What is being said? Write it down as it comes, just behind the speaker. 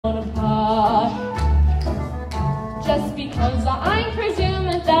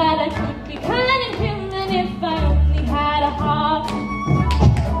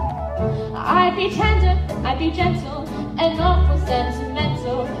be gentle and awful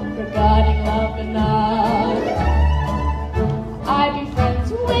sentimental regarding love and art. I'd be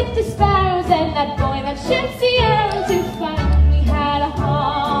friends with the sparrows and that boy that shoots the arrows who finally had a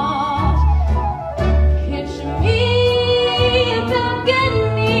heart. Picture me a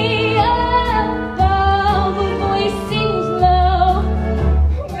balcony above, a voice sings low.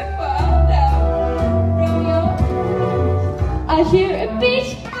 We're far down, Romeo. I hear a beat.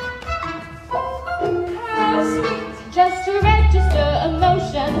 How sweet, just to register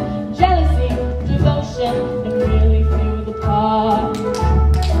emotion, jealousy, devotion, and really feel the part.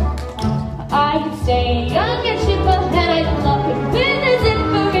 I could stay young and ship ahead, I'd love it with a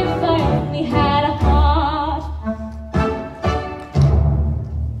zipper if I only had a heart.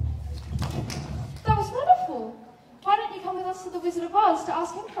 That was wonderful. Why don't you come with us to the Wizard of Oz to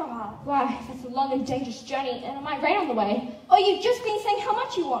ask him for a heart? Why, that's a long and dangerous journey, and it might rain on the way. Oh, you've just been saying how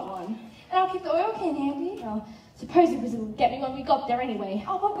much you want one. And I'll keep the oil can handy. Well, suppose the wizard would get me when we got there anyway.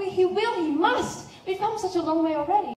 Oh, but he will, he must. We've come such a long way already.